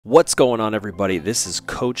What's going on, everybody? This is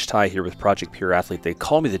Coach Ty here with Project Pure Athlete. They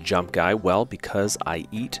call me the Jump Guy, well, because I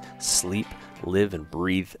eat, sleep, live, and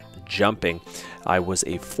breathe jumping. I was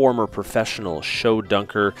a former professional show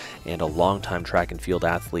dunker and a longtime track and field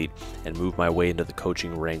athlete, and moved my way into the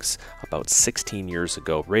coaching ranks about 16 years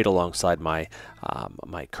ago, right alongside my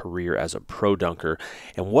career as a pro dunker.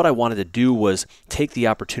 And what I wanted to do was take the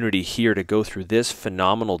opportunity here to go through this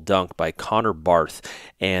phenomenal dunk by Barth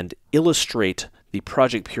and illustrate the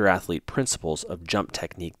Project Pure Athlete principles of jump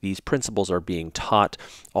technique. These principles are being taught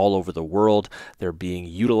all over the world. They're being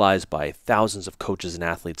utilized by thousands of coaches and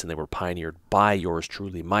athletes, and they were pioneered by yours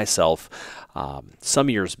truly, myself, some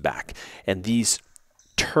years back. And these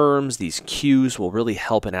terms, these cues will really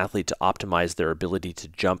help an athlete to optimize their ability to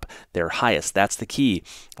jump their highest. That's the key.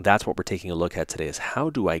 That's what we're taking a look at today, is how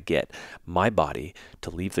do I get my body to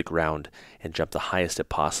leave the ground and jump the highest it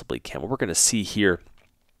possibly can. What we're going to see here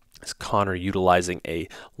is Connor utilizing a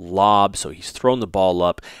lob, so he's thrown the ball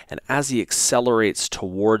up, and as he accelerates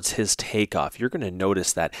towards his takeoff, you're going to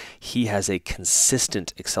notice that he has a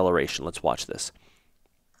consistent acceleration. Let's watch this.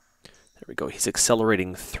 There we go. He's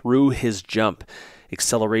accelerating through his jump.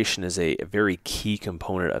 Acceleration is a very key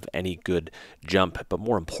component of any good jump, but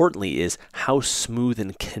more importantly is how smooth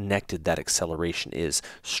and connected that acceleration is,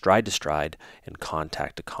 stride to stride and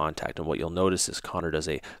contact to contact. And what you'll notice is Connor does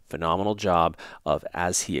a phenomenal job of,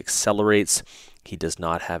 as he accelerates, he does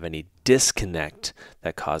not have any disconnect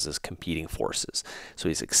that causes competing forces. So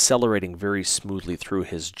he's accelerating very smoothly through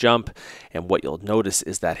his jump, and what you'll notice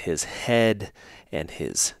is that his head and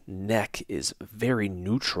his neck is very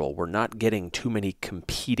neutral. We're not getting too many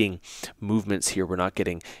competing movements here. We're not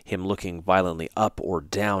getting him looking violently up or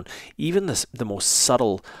down. Even the most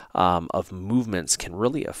subtle of movements can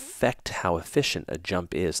really affect how efficient a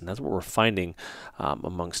jump is, and that's what we're finding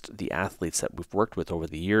amongst the athletes that we've worked with over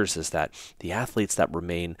the years, is that the athletes that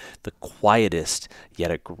remain the quietest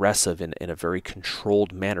yet aggressive in a very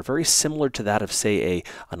controlled manner, very similar to that of, say,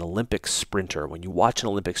 an Olympic sprinter. When you watch an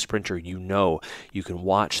Olympic sprinter, you can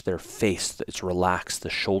watch their face. It's relaxed, the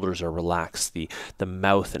shoulders are relaxed, the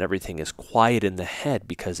mouth and everything is quiet in the head,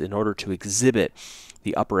 because in order to exhibit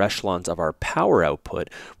the upper echelons of our power output,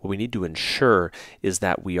 what we need to ensure is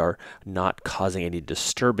that we are not causing any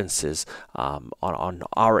disturbances on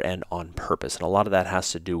our end on purpose. And a lot of that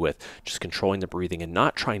has to do with just controlling the breathing and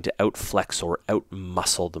not trying to outflex or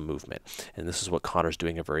outmuscle the movement. And this is what Connor's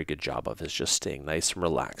doing a very good job of, is just staying nice and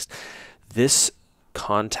relaxed. This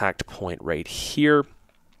contact point right here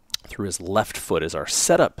through his left foot is our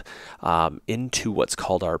setup into what's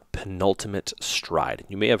called our penultimate stride.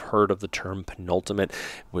 You may have heard of the term penultimate.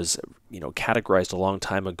 It was categorized a long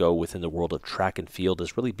time ago within the world of track and field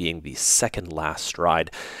as really being the second last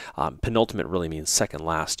stride. Penultimate really means second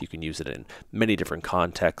last. You can use it in many different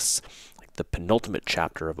contexts. Like the penultimate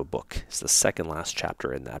chapter of a book is the second last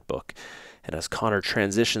chapter in that book. And as Connor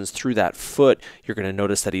transitions through that foot, you're going to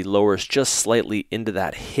notice that he lowers just slightly into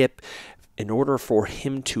that hip in order for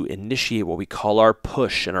him to initiate what we call our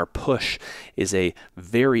push. And our push is a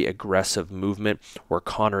very aggressive movement where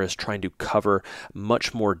Connor is trying to cover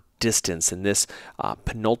much more distance, and this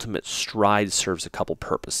penultimate stride serves a couple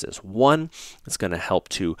purposes. One, it's going to help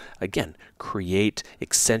to, again,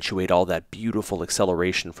 accentuate all that beautiful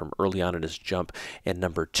acceleration from early on in his jump. And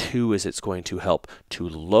number two is it's going to help to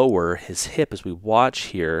lower his hip. As we watch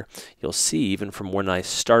here, you'll see even from when I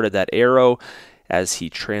started that arrow, as he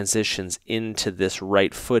transitions into this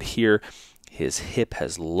right foot here, his hip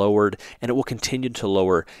has lowered, and it will continue to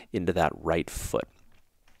lower into that right foot.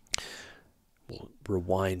 We'll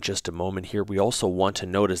rewind just a moment here. We also want to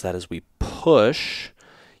notice that as we push,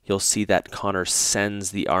 you'll see that Connor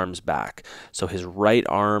sends the arms back. So his right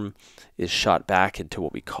arm is shot back into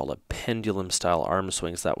what we call a pendulum style arm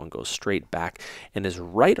swing. So that one goes straight back, and his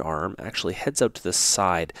right arm actually heads out to the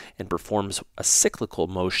side and performs a cyclical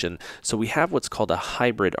motion. So we have what's called a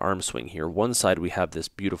hybrid arm swing here. One side we have this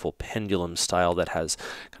beautiful pendulum style that has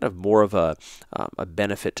kind of more of a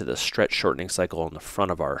benefit to the stretch shortening cycle on the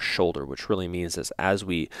front of our shoulder, which really means as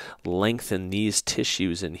we lengthen these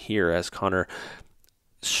tissues in here, as Connor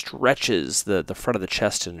stretches the front of the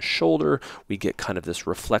chest and shoulder, we get kind of this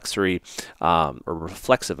reflexive,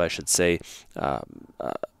 I should say,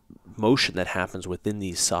 motion that happens within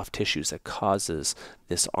these soft tissues that causes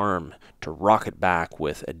this arm to rocket back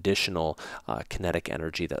with additional kinetic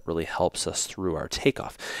energy that really helps us through our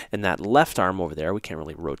takeoff. And that left arm over there, we can't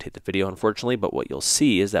really rotate the video, unfortunately, but what you'll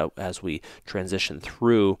see is that as we transition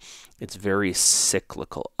through, it's very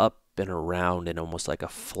cyclical, up spin around in almost like a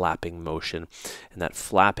flapping motion. And that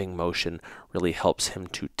flapping motion really helps him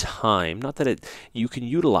to time. Not that you can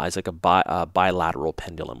utilize like a bilateral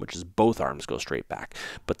pendulum, which is both arms go straight back.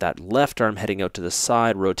 But that left arm heading out to the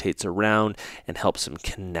side rotates around and helps him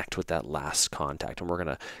connect with that last contact. And we're going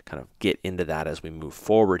to kind of get into that as we move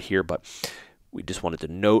forward here. But we just wanted to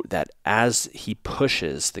note that as he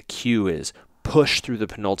pushes, the cue is push through the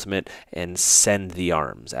penultimate and send the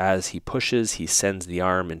arms. As he pushes, he sends the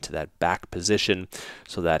arm into that back position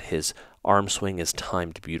so that his arm swing is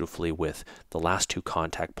timed beautifully with the last two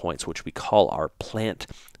contact points, which we call our plant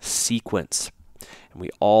sequence. And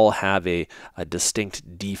we all have a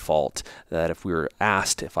distinct default that if we were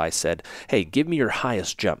asked, if I said, hey, give me your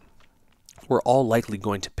highest jump, we're all likely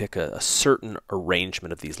going to pick a certain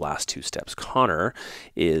arrangement of these last two steps. Connor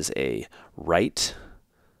is a right,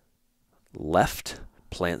 left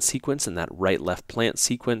plant sequence, and that right-left plant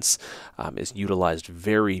sequence is utilized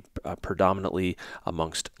very predominantly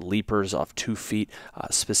amongst leapers off 2 feet.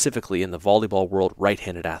 Specifically in the volleyball world,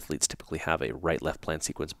 right-handed athletes typically have a right-left plant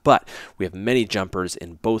sequence, but we have many jumpers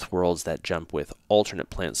in both worlds that jump with alternate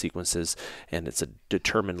plant sequences, and it's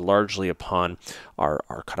determined largely upon our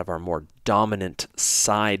more dominant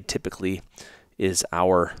side. Typically is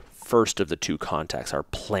our first of the two contacts, our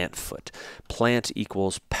plant foot. Plant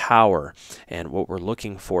equals power, and what we're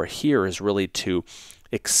looking for here is really to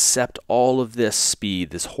accept all of this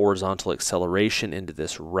speed, this horizontal acceleration into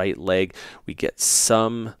this right leg. We get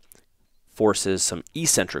some forces, some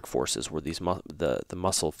eccentric forces, where these the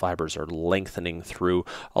muscle fibers are lengthening through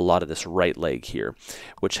a lot of this right leg here,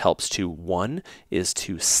 which helps to, one, is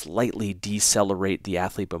to slightly decelerate the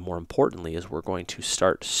athlete, but more importantly is we're going to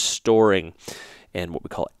start storing and what we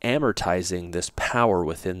call amortizing this power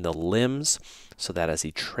within the limbs, so that as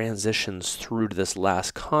he transitions through to this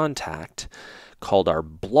last contact called our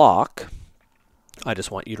block, I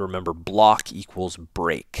just want you to remember block equals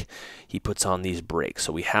brake. He puts on these brakes.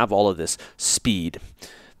 So we have all of this speed.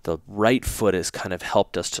 The right foot has kind of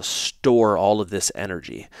helped us to store all of this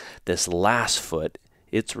energy. This last foot,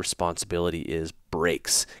 its responsibility is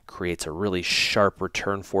brakes. Creates a really sharp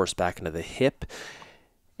return force back into the hip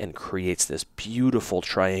and creates this beautiful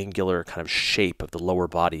triangular kind of shape of the lower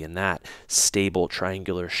body, and that stable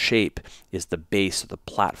triangular shape is the base of the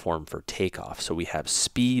platform for takeoff. So we have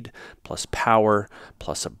speed plus power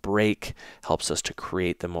plus a brake helps us to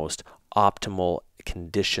create the most optimal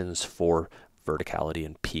conditions for verticality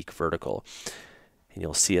and peak vertical. And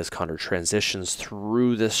you'll see as Connor transitions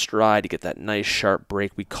through this stride, you get that nice sharp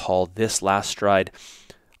break. We call this last stride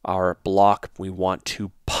our block. We want to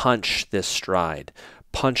punch this stride.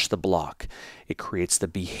 Punch the block. It creates the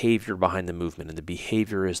behavior behind the movement, and the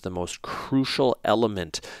behavior is the most crucial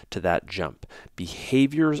element to that jump.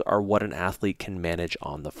 Behaviors are what an athlete can manage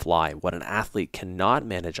on the fly. What an athlete cannot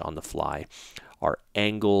manage on the fly are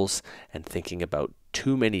angles and thinking about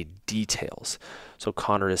too many details. So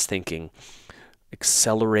Connor is thinking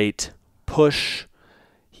accelerate, push,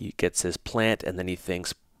 he gets his plant, and then he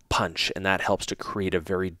thinks punch, and that helps to create a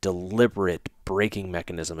very deliberate braking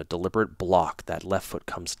mechanism, a deliberate block. That left foot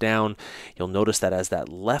comes down. You'll notice that as that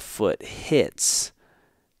left foot hits,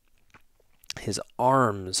 his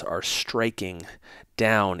arms are striking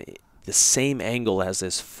down the same angle as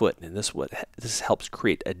his foot, and this helps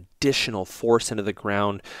create additional force into the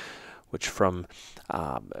ground, which from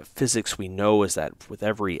physics we know is that with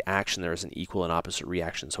every action there is an equal and opposite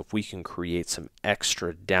reaction. So if we can create some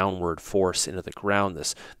extra downward force into the ground,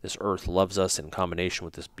 this earth loves us in combination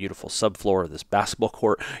with this beautiful subfloor of this basketball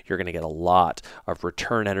court, you're going to get a lot of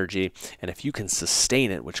return energy. And if you can sustain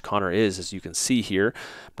it, which Connor is, as you can see here,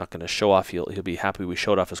 I'm not going to show off, he'll be happy we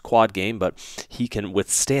showed off his quad game, but he can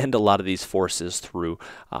withstand a lot of these forces through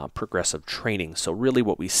progressive training. So really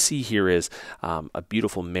what we see here is a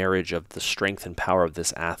beautiful marriage of the strength and power of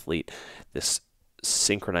this athlete, this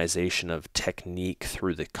synchronization of technique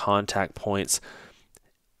through the contact points,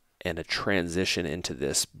 and a transition into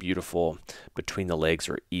this beautiful between the legs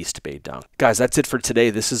or East Bay dunk. Guys, that's it for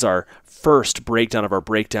today. This is our first breakdown of our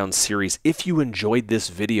breakdown series. If you enjoyed this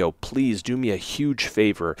video, please do me a huge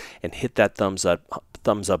favor and hit that thumbs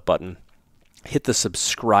up button. Hit the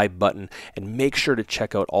subscribe button, and make sure to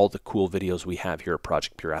check out all the cool videos we have here at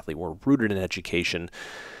Project Pure Athlete. We're rooted in education,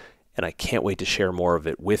 and I can't wait to share more of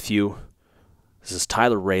it with you. This is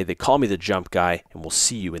Tyler Ray. They call me the Jump Guy, and we'll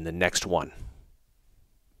see you in the next one.